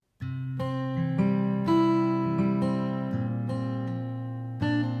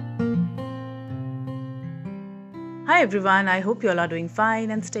Hi everyone, I hope you all are doing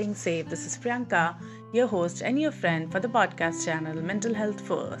fine and staying safe. This is Priyanka, your host and your friend for the podcast channel Mental Health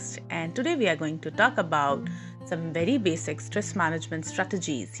First. And today we are going to talk about some very basic stress management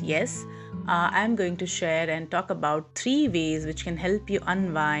strategies. Yes, I am going to share and talk about 3 ways which can help you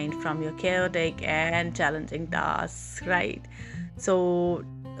unwind from your chaotic and challenging tasks, right? So,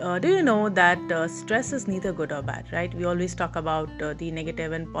 do you know that stress is neither good or bad, right? We always talk about the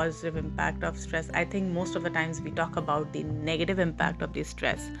negative and positive impact of stress. I think most of the times we talk about the negative impact of the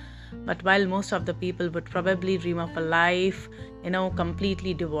stress. But while most of the people would probably dream of a life,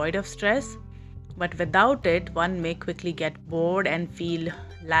 completely devoid of stress, but without it, one may quickly get bored and feel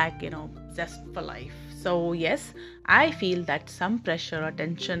like, zest for life. So, yes, I feel that some pressure or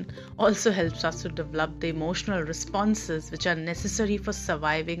tension also helps us to develop the emotional responses which are necessary for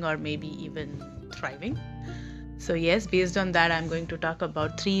surviving or maybe even thriving. So, yes, based on that, I'm going to talk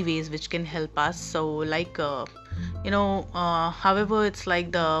about 3 ways which can help us. So, however, it's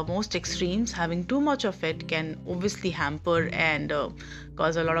like the most extremes, having too much of it can obviously hamper and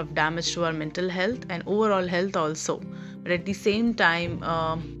cause a lot of damage to our mental health and overall health also. But at the same time,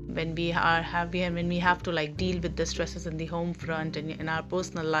 when we have to like deal with the stresses in the home front and in our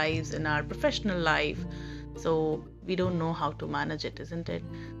personal lives, in our professional life, so we don't know how to manage it, isn't it?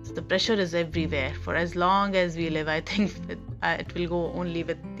 So the pressure is everywhere. For as long as we live, I think it will go only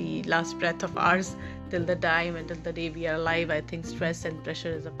with the last breath of ours till the time until the day we are alive. I think stress and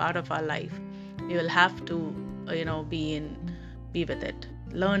pressure is a part of our life. We will have to, be with it,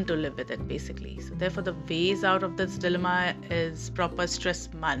 learn to live with it, basically. So therefore, the ways out of this dilemma is proper stress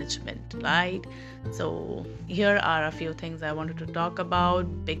management, right? So here are a few things I wanted to talk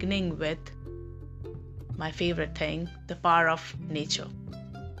about, beginning with my favorite thing, the power of nature.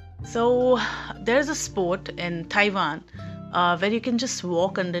 So there's a sport in Taiwan where you can just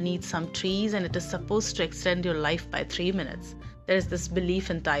walk underneath some trees and it is supposed to extend your life by 3 minutes. There is this belief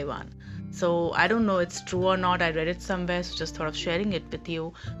in Taiwan. So I don't know it's true or not. I read it somewhere, so just thought of sharing it with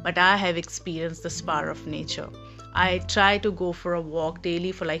you. But I have experienced this power of nature. I try to go for a walk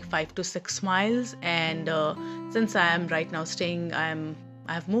daily for like 5 to 6 miles, and since I am right now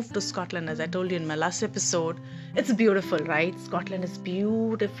I've moved to Scotland, as I told you in my last episode. It's beautiful, right? Scotland is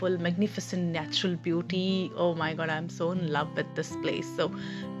beautiful, magnificent natural beauty. Oh my God, I'm so in love with this place. So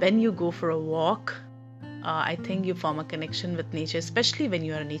when you go for a walk, I think you form a connection with nature, especially when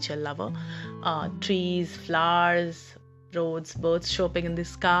you are a nature lover. Trees, flowers, roads, birds chirping in the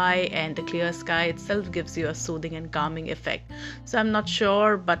sky, and the clear sky itself gives you a soothing and calming effect. So I'm not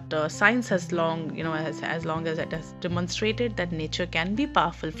sure, but science has long, as long as it has demonstrated that nature can be a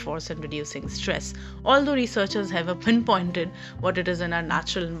powerful force in reducing stress. Although researchers have pinpointed what it is in our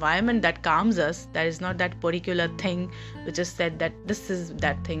natural environment that calms us, there is not that particular thing which is said that this is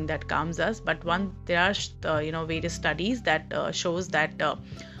that thing that calms us. But there are various studies that shows that.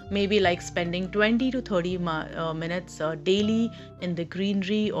 Maybe like spending 20 to 30 minutes daily in the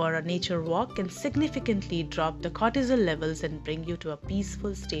greenery or a nature walk can significantly drop the cortisol levels and bring you to a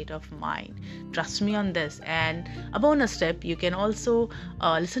peaceful state of mind. Trust me on this. And a bonus tip, you can also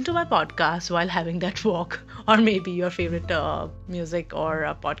listen to my podcast while having that walk, or maybe your favorite music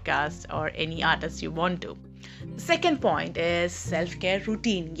or podcast or any artist you want to. The second point is self-care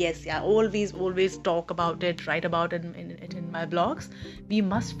routine. Yes, I always talk about it, write about it in my blogs. We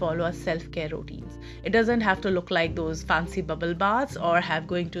must follow our self-care routines. It doesn't have to look like those fancy bubble baths or have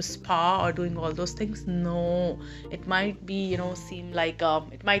going to spa or doing all those things. No, it might be, seem like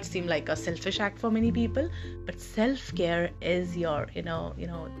a selfish act for many people, but self-care is your,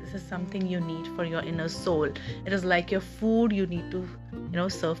 this is something you need for your inner soul. It is like your food you need to,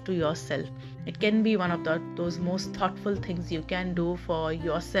 serve to yourself. It can be one of those most thoughtful things you can do for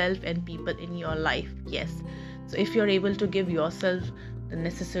yourself and people in your life. Yes. So if you're able to give yourself the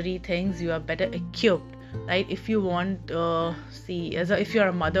necessary things, you are better equipped, right? If you want, if you're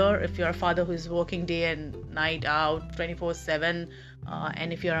a mother, if you're a father who is working day and night out 24/7,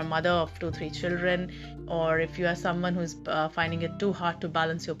 and if you're a mother of 2-3 children, or if you are someone who's finding it too hard to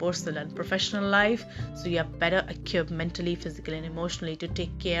balance your personal and professional life, so you are better equipped mentally, physically and emotionally to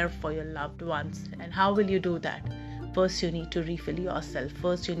take care for your loved ones. And how will you do that? First, you need to refill yourself.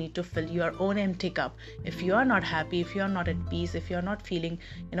 First, you need to fill your own empty cup. If you are not happy, if you are not at peace, if you are not feeling,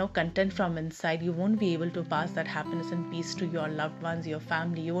 content from inside, you won't be able to pass that happiness and peace to your loved ones, your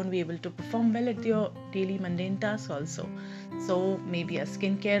family. You won't be able to perform well at your daily mundane tasks also. So maybe a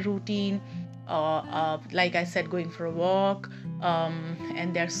skincare routine, like I said, going for a walk,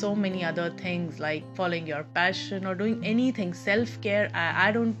 and there are so many other things like following your passion or doing anything. Self-care,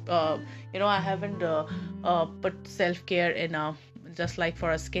 I don't I haven't put self-care in a just like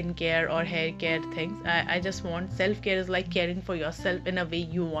for a skincare or hair care things. I just want self-care is like caring for yourself in a way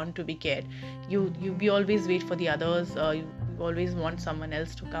you want to be cared. We always wait for the others. You always want someone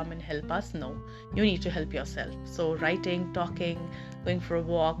else to come and help us. No, you need to help yourself. So writing, talking, going for a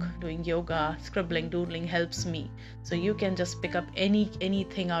walk, doing yoga, scribbling, doodling helps me. So you can just pick up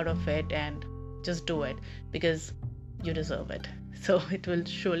anything out of it and just do it, because you deserve it. So it will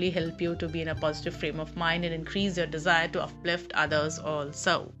surely help you to be in a positive frame of mind and increase your desire to uplift others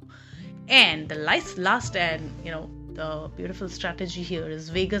also. And the last and the beautiful strategy here is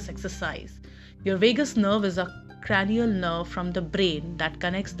vagus exercise. Your vagus nerve is a cranial nerve from the brain that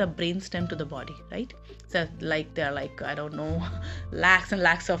connects the brainstem to the body, right? So like there are like, I don't know, lakhs and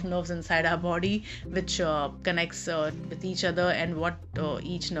lakhs of nerves inside our body, which connects with each other, and what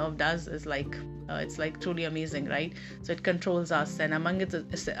each nerve does is like it's like truly amazing, right? So it controls us, and among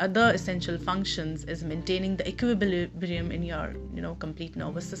its other essential functions is maintaining the equilibrium in your complete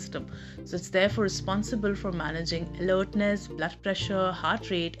nervous system. So it's therefore responsible for managing alertness, blood pressure,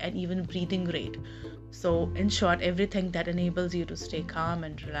 heart rate, and even breathing rate. So in short, everything that enables you to stay calm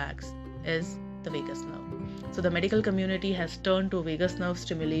and relaxed is the vagus nerve. So the medical community has turned to vagus nerve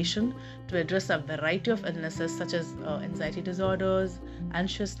stimulation to address a variety of illnesses such as anxiety disorders,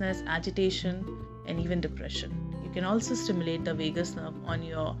 anxiousness, agitation, and even depression. You can also stimulate the vagus nerve on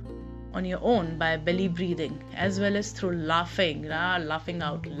your own by belly breathing, as well as through laughing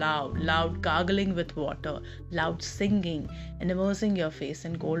out loud gargling with water, loud singing, and immersing your face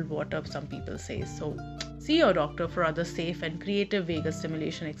in cold water, some people say. So see your doctor for other safe and creative vagus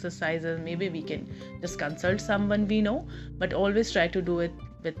stimulation exercises. Maybe we can just consult someone we know, but always try to do it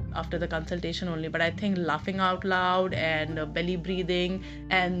after the consultation only. But I think laughing out loud and belly breathing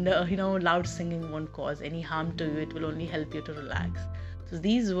and loud singing won't cause any harm to you. It will only help you to relax. So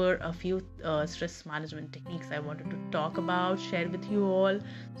these were a few stress management techniques I wanted to talk about, share with you all.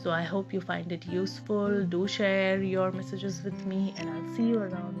 So I hope you find it useful. Do share your messages with me, and I'll see you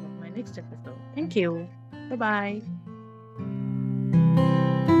around with my next episode. Thank you. Bye-bye.